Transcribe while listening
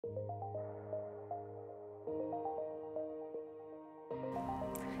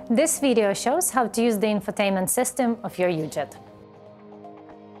This video shows how to use the infotainment system of your Ujet.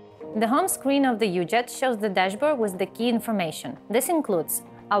 The home screen of the Ujet shows the dashboard with the key information. This includes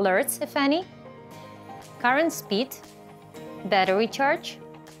alerts, if any, current speed, battery charge,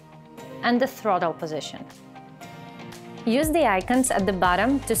 and the throttle position. Use the icons at the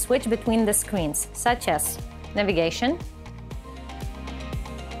bottom to switch between the screens, such as navigation,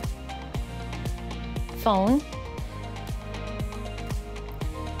 phone,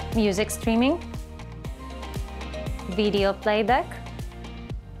 music streaming, video playback,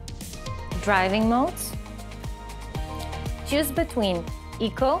 driving modes. Choose between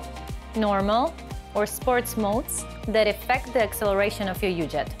eco, normal, or sports modes that affect the acceleration of your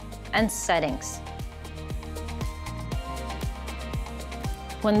Ujet, and settings.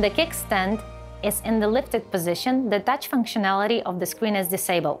 When the kickstand is in the lifted position, the touch functionality of the screen is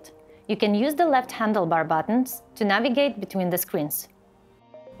disabled. You can use the left handlebar buttons to navigate between the screens.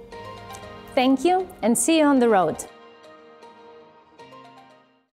 Thank you, and see you on the road!